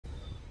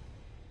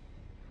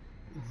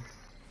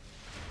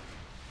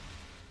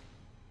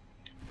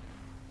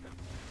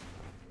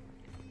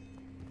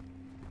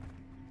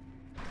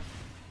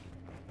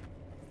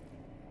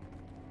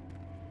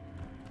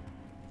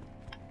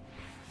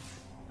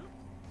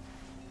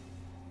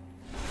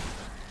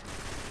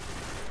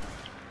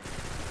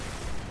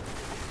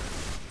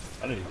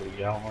I need to get a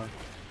gallon.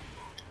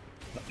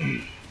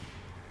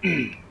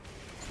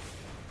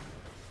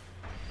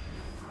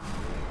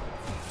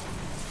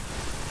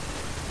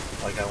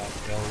 Like I want to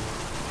go.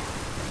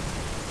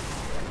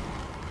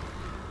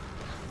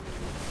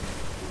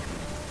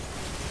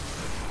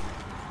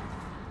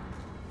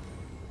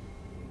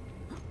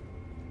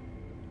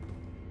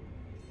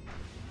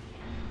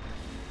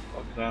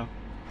 Fuck no.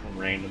 Some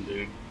random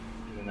dude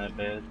doing that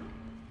bad.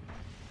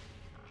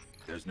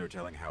 There's no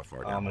telling how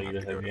far down we'll have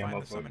to go to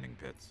find the summoning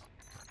pits.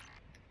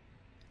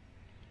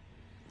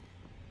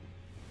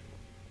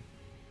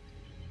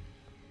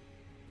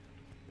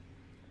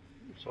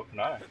 So can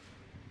I.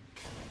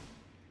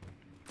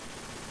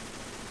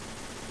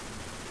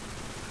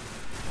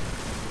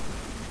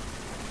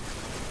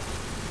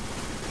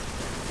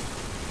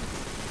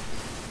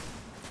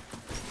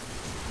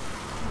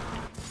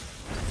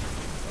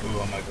 Ooh,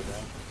 I might go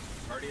down.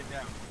 Guardian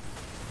down.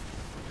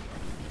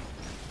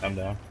 I'm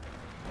down.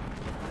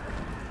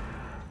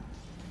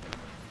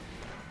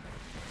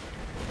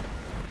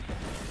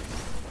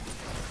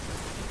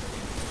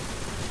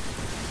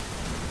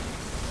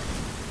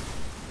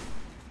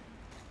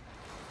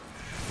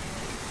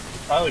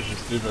 Probably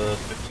just do the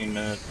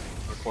 15-minute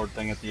record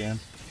thing at the end.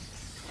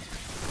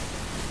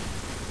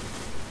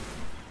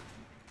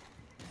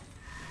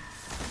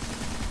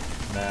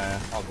 Nah,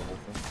 I'll go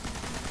with it.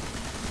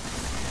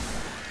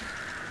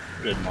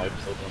 Good mic,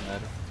 so it don't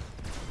matter.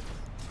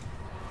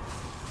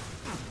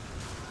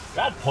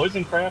 God,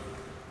 poison crap?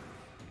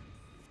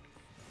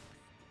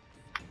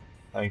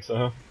 I think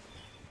so.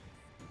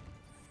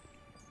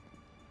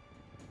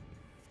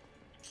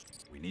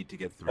 We need to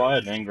get through. Well, I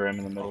had an engram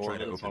in the middle I'll of try it,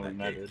 to that's open all that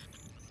that gate. mattered.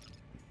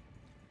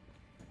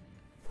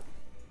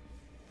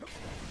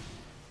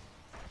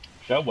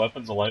 Should I have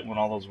weapons of light when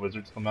all those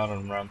wizards come out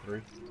in round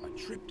 3? A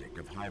triptych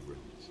of high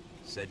runes,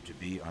 said to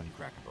be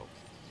uncrackable.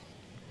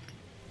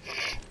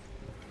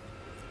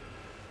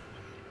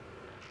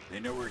 They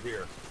know we're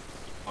here.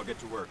 I'll get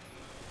to work.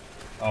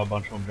 Oh, a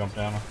bunch of them jumped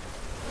down.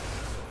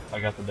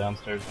 I got the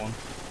downstairs one.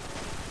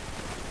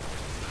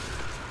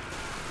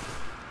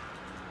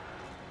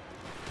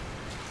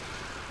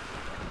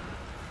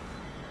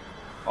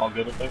 All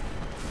good up there?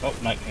 Oh,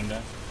 Knight came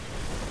down.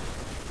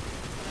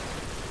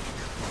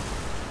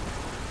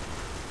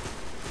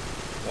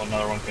 Well,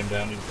 another one came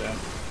down, he's down.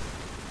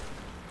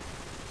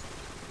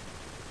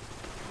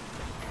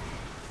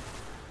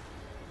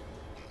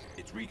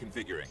 It's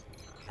reconfiguring.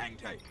 Hang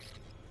tight.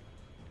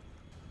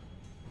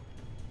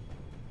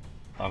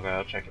 Okay,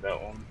 I'll check it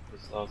out when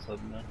this is all said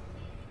and done.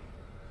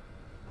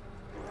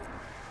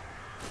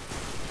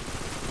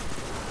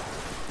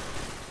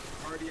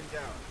 Guardian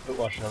down. Go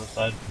watch the other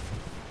side.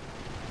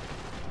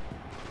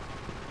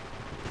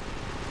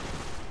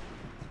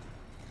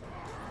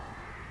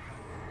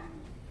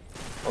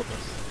 Oh,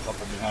 there's a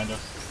couple behind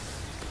us.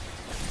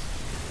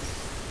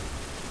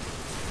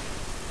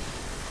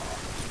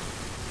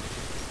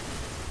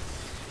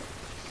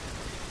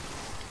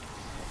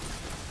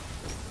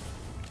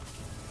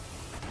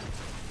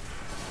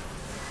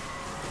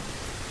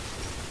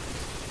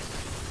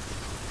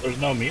 There's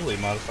no melee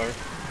modifier.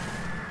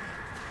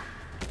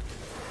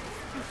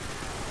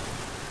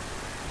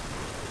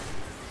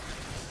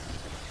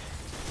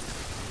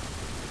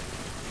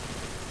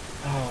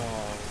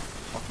 Oh,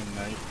 fucking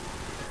Knight.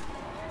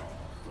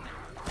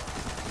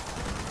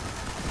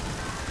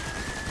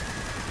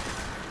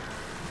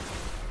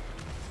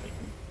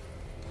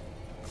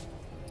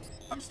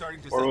 I'm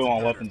starting to Or sense we a want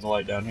pattern. weapons of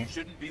light down here.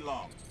 Shouldn't be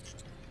long.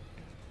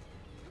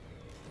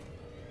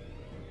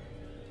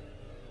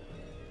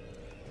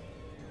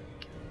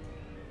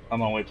 I'm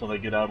gonna wait till they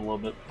get out a little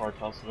bit before I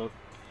toss it up.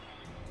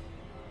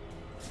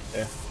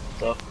 Yeah,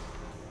 what's up?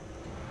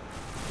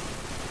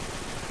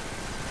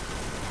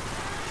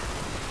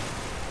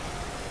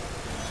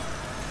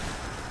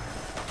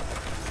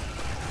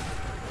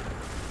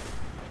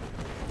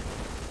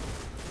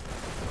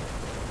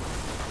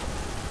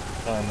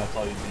 And that's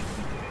all you need to be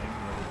doing.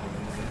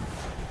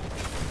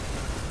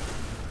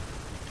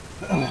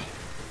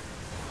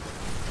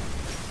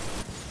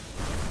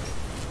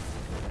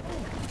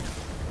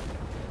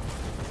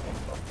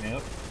 Fuck me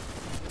up.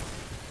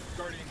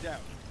 Guardian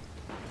down.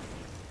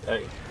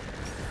 Hey.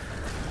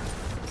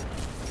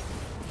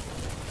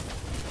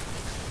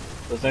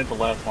 This ain't the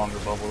last longer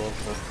bubble though,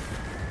 so.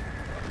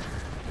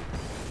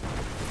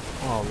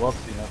 Oh, I love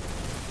seeing that.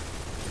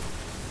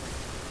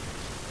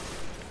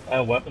 I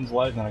have weapons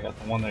light, and then I got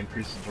the one that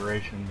increases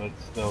duration, but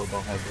still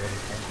don't have the other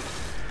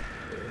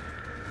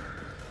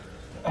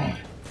thing.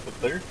 But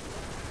clear?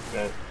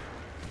 Okay.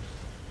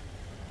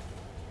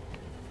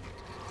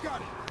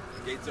 Got it.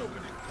 Gate's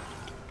opening.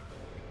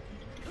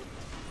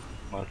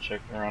 I'm gonna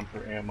check around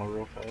for ammo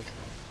real fast.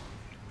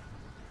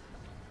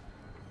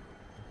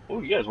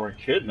 Oh, you guys weren't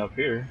kidding up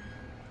here.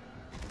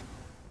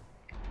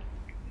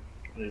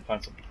 I need to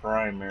find some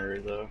primary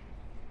though.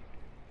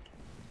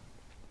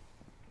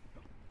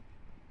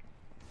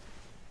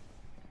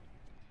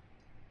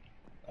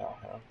 Oh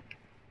hell.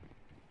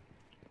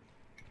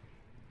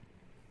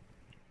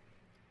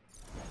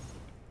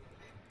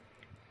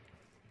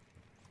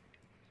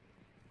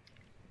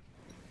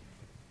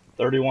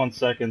 31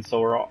 seconds, so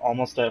we're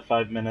almost at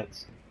 5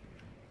 minutes.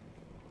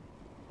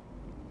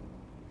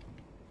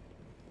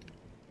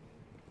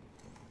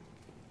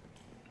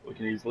 We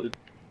can easily...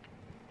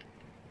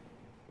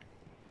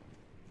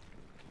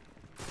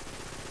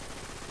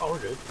 Oh, we're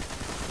good.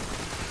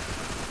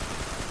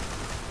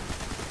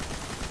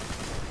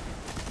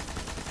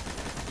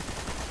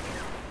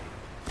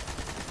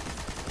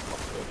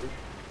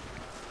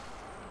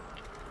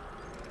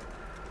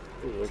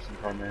 Ooh, there's some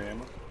primary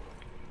ammo.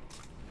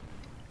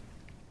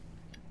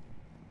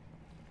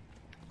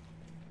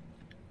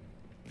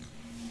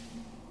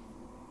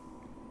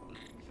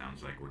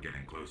 Sounds like we're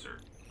getting closer.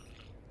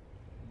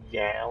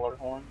 Yaller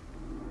horn.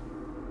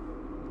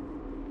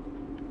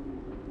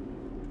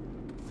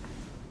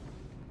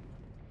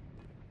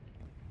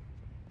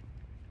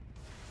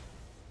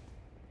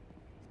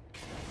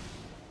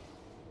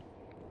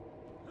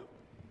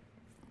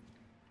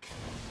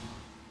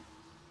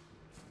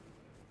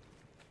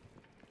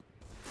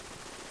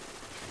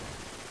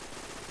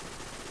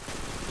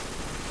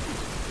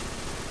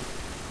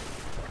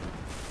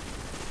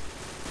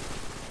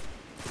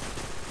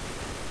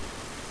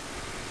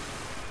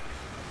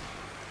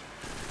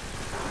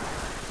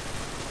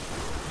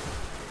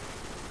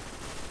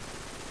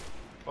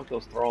 Fuck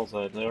those thralls,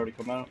 they already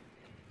come out.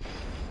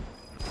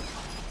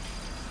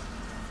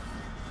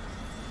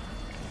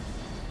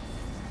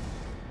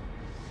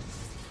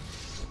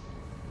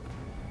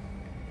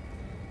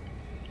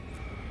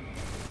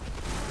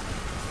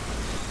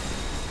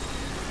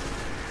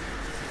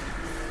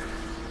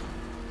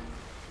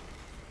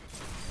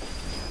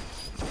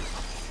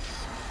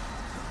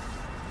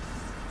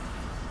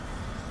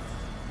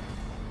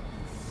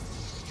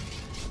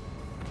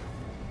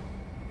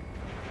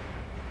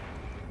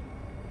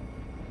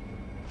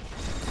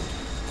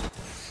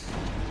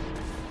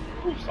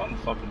 Ooh, something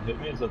fucking hit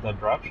me. Is that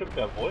dropship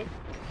got void?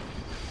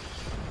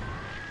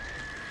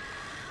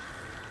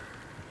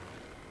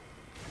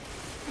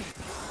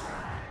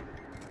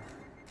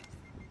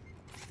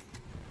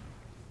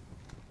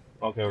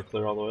 Okay, we're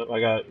clear all the way up.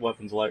 I got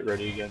weapons light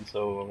ready again,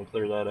 so we'll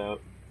clear that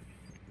out.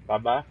 Bye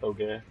bye,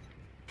 okay.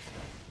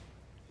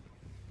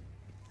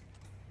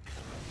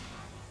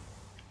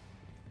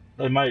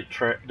 They might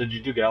track. Did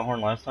you do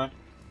Galhorn last time?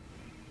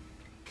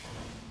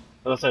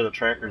 Let's say the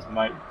trackers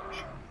might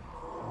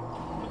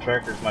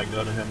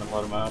go to him and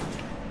let him out.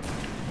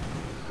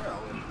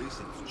 Well, at least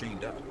it's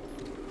chained up.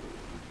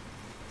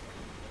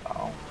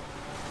 Oh.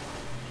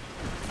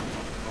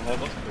 Well,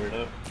 that looks cleared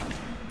up.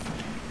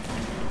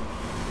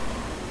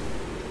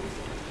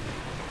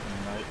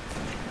 Alright.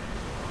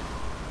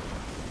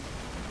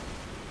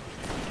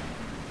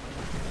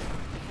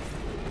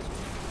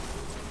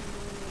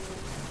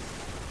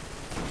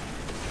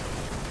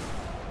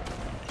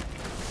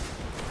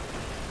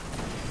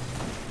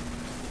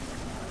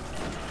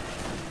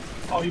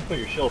 Oh, you put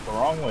your shield the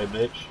wrong way,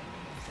 bitch.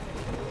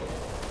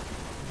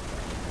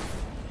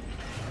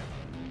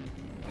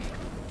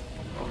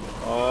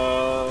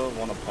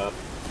 Wanna pep.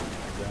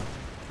 Yeah.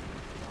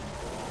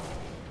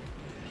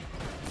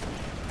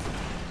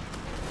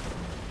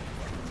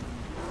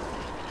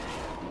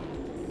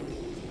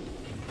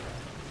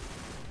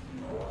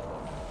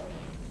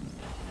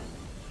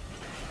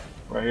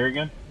 Right here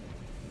again?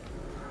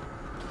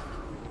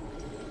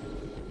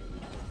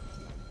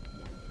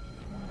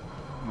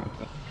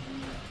 Okay.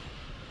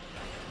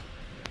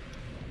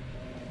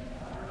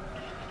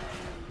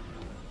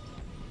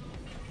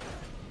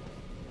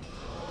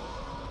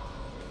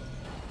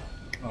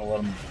 I'll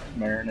let them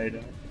marinate in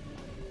it.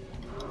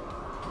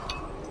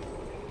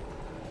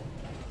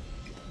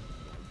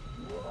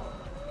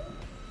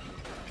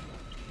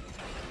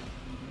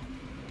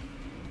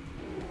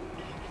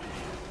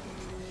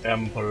 Yeah,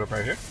 I'm gonna put it up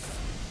right here.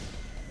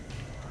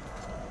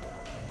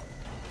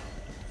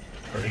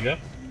 Ready to go?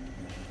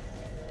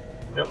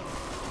 Yep.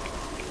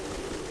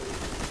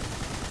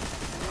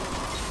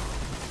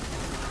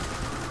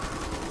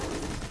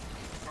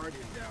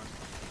 Guardian down.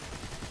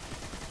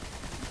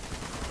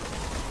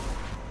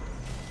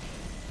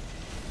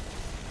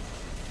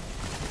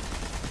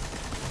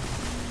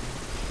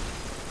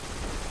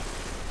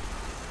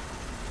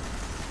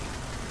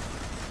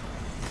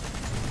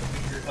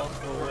 Your health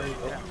go away.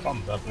 Oh,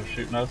 something's up there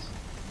shooting us.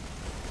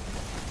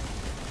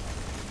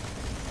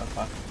 That's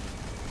fine.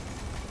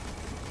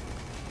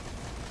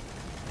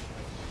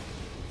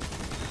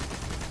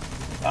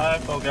 Bye,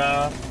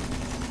 Phogoth.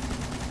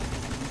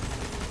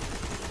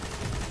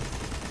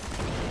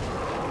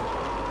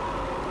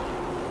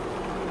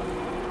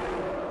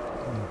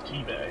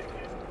 Teabag.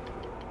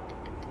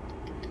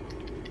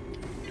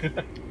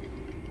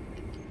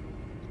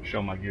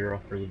 Show my gear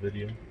off for the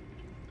video.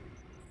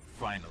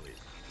 Finally,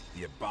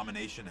 the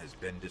abomination has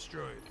been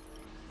destroyed.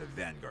 The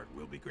Vanguard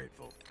will be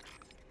grateful.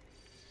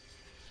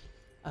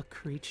 A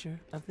creature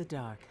of the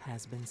dark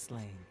has been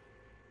slain,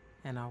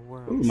 and our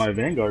world. Ooh, my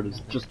Vanguard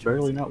is just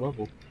barely not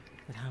leveled.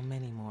 But how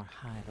many more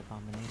hive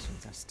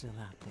abominations are still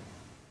out there,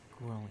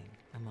 growing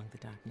among the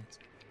darkness?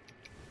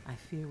 I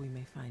fear we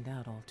may find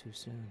out all too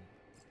soon.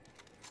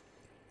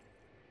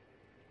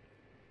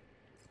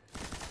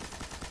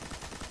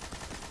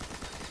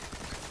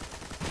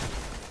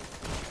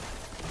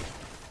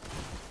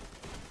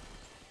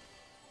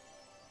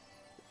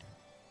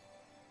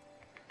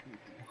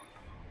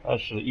 That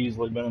should have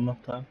easily been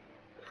enough time.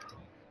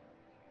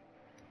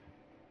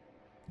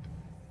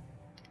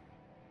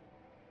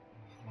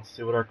 Let's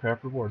see what our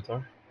crap rewards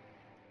are.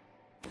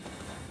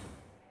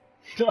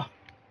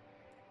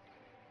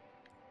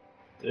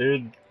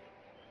 Dude,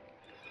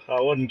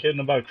 I wasn't kidding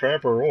about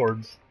crap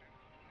rewards.